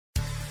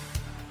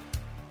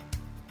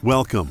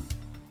Welcome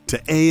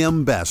to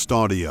AM Best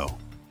Audio.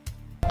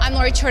 I'm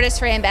Lori Chortis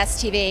for AM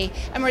Best TV,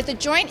 and we're at the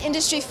Joint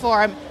Industry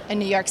Forum in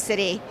New York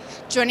City.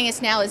 Joining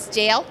us now is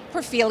Dale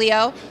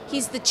Perfilio.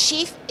 He's the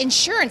Chief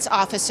Insurance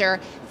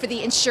Officer for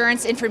the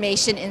Insurance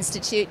Information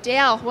Institute.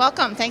 Dale,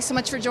 welcome. Thanks so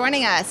much for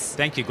joining us.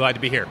 Thank you. Glad to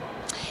be here.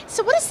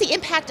 So what is the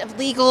impact of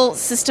legal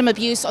system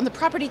abuse on the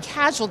property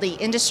casualty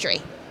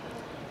industry?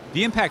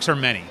 The impacts are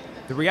many.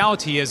 The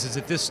reality is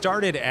that this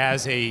started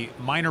as a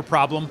minor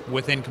problem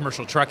within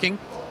commercial trucking,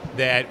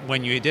 that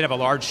when you did have a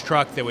large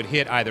truck that would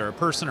hit either a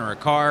person or a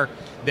car,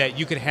 that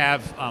you could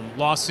have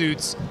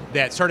lawsuits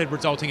that started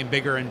resulting in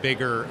bigger and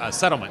bigger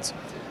settlements.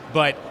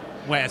 But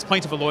as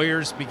plaintiff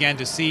lawyers began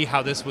to see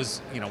how this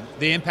was,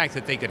 the impact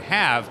that they could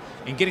have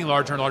in getting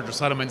larger and larger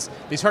settlements,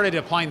 they started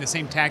applying the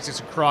same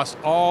tactics across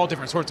all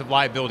different sorts of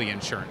liability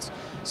insurance.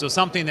 So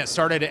something that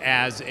started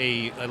as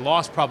a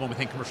loss problem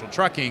within commercial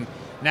trucking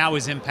now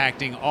is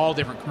impacting all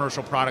different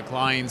commercial product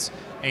lines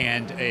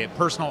and a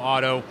personal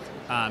auto.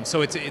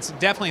 So it's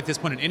definitely at this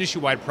point an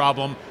industry-wide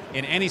problem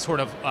in any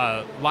sort of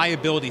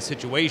liability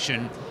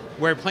situation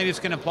where plaintiffs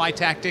can apply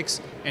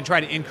tactics and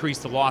try to increase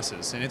the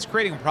losses. And it's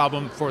creating a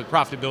problem for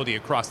profitability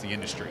across the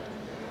industry.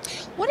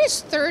 What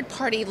is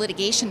third-party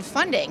litigation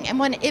funding, and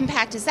what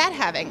impact is that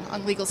having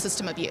on legal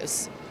system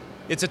abuse?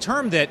 It's a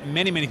term that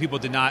many, many people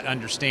did not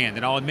understand,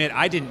 and I'll admit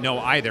I didn't know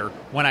either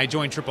when I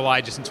joined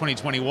III just in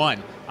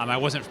 2021. I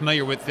wasn't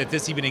familiar with that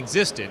this even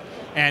existed,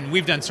 and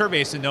we've done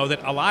surveys to know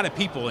that a lot of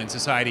people in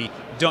society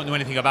don't know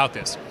anything about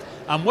this.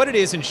 What it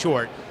is, in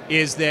short,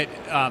 is that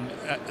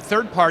a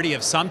third party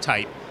of some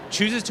type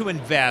chooses to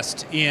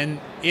invest in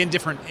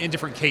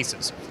different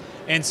cases.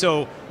 And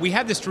so we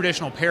have this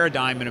traditional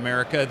paradigm in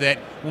America that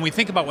when we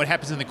think about what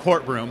happens in the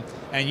courtroom,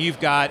 and you've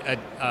got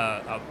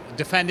a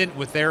defendant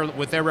with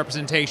their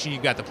representation,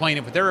 you've got the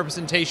plaintiff with their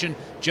representation,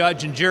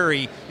 judge and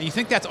jury, and you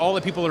think that's all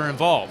the people that are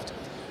involved.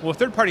 Well, with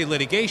third-party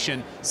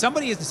litigation,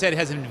 somebody instead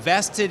has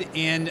invested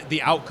in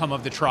the outcome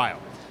of the trial.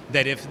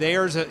 That if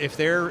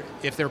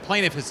their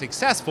plaintiff is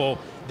successful,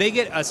 they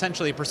get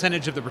essentially a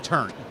percentage of the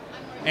return,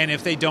 and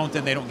if they don't,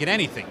 then they don't get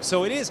anything.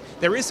 So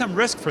there is some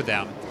risk for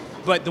them.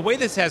 But the way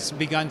this has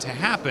begun to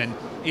happen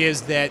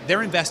is that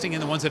they're investing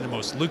in the ones that are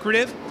most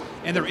lucrative,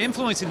 and they're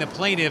influencing the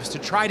plaintiffs to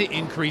try to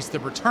increase the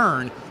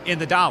return in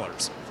the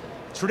dollars.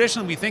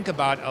 Traditionally, we think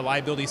about a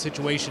liability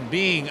situation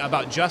being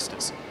about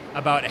justice,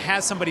 about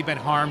has somebody been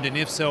harmed, and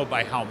if so,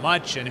 by how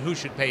much, and who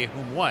should pay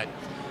whom what.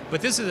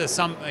 But this is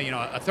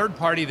a third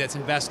party that's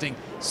investing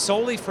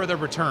solely for the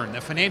return,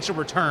 the financial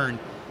return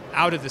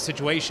out of the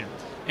situation.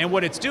 And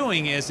what it's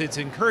doing is it's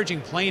encouraging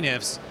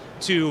plaintiffs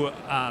to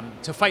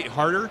fight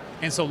harder,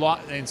 and so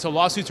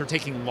lawsuits are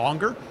taking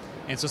longer,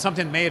 and so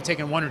something that may have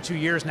taken 1 or 2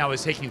 years now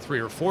is taking 3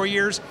 or 4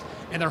 years,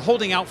 and they're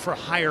holding out for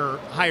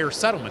higher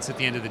settlements at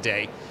the end of the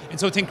day, and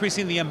so it's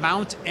increasing the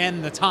amount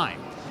and the time,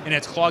 and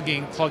it's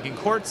clogging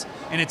courts,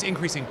 and it's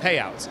increasing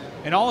payouts,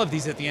 and all of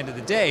these at the end of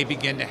the day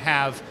begin to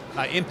have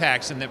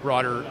impacts in the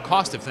broader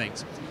cost of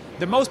things.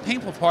 The most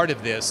painful part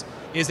of this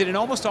is that in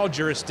almost all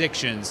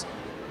jurisdictions,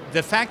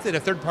 the fact that a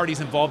third party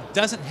is involved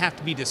doesn't have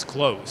to be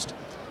disclosed.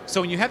 So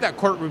when you have that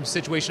courtroom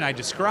situation I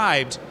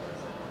described,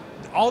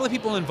 all the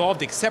people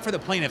involved except for the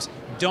plaintiffs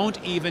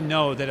don't even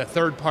know that a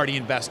third-party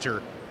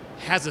investor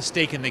has a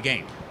stake in the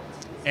game.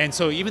 And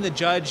so even the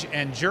judge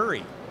and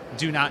jury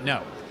do not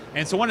know.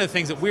 And so one of the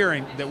things that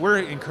we're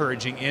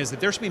encouraging is that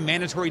there should be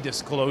mandatory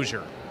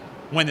disclosure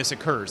when this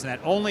occurs. And that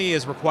only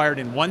is required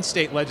in one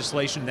state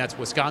legislation, that's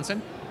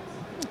Wisconsin,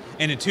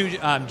 and in 2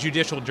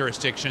 judicial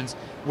jurisdictions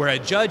where a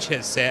judge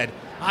has said,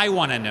 I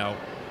want to know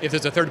if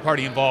there's a third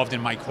party involved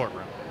in my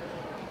courtroom.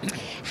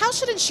 How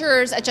should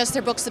insurers adjust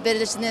their books of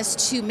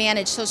business to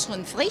manage social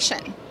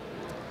inflation?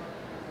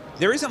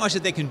 There isn't much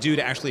that they can do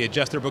to actually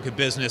adjust their book of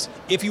business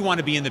if you want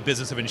to be in the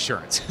business of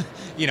insurance.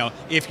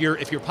 If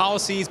your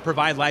policies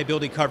provide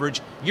liability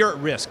coverage, you're at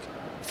risk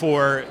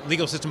for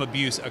legal system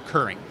abuse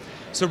occurring.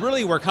 So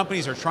really where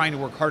companies are trying to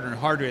work harder and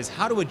harder is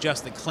how to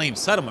adjust the claim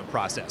settlement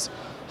process.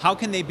 How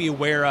can they be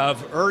aware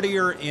of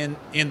earlier in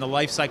the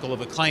life cycle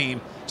of a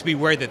claim to be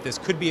aware that this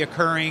could be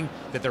occurring,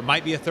 that there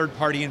might be a third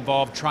party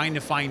involved, trying to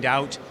find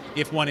out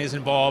if one is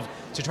involved,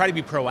 to try to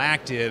be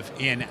proactive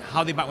in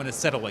how they might want to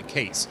settle a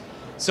case.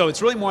 So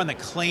it's really more on the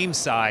claim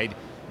side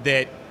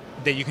that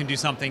you can do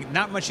something.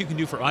 Not much you can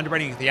do for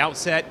underwriting at the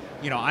outset.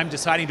 I'm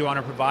deciding to want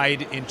to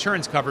provide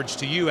insurance coverage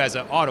to you as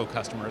an auto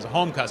customer, as a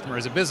home customer,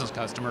 as a business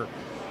customer.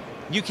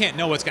 You can't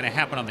know what's going to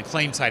happen on the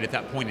claim side at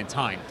that point in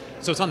time.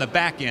 So it's on the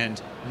back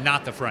end,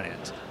 not the front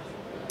end.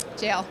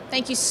 Dale,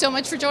 thank you so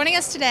much for joining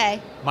us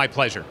today. My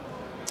pleasure.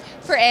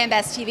 For AM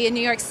Best TV in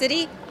New York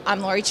City, I'm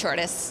Lori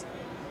Chortis.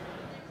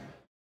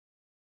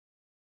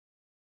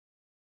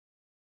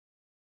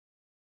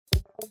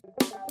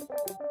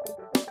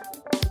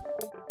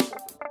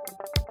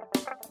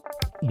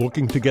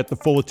 Looking to get the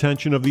full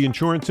attention of the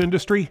insurance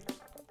industry?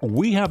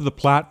 We have the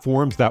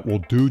platforms that will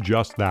do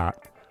just that.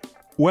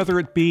 Whether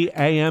it be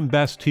AM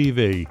Best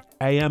TV,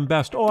 AM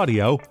Best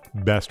Audio,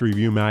 Best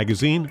Review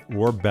Magazine,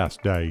 or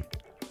Best Day.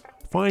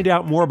 Find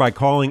out more by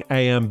calling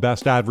AM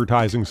Best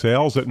Advertising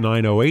Sales at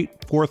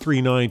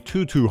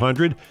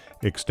 908-439-2200,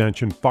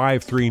 extension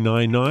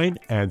 5399,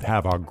 and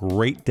have a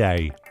great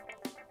day.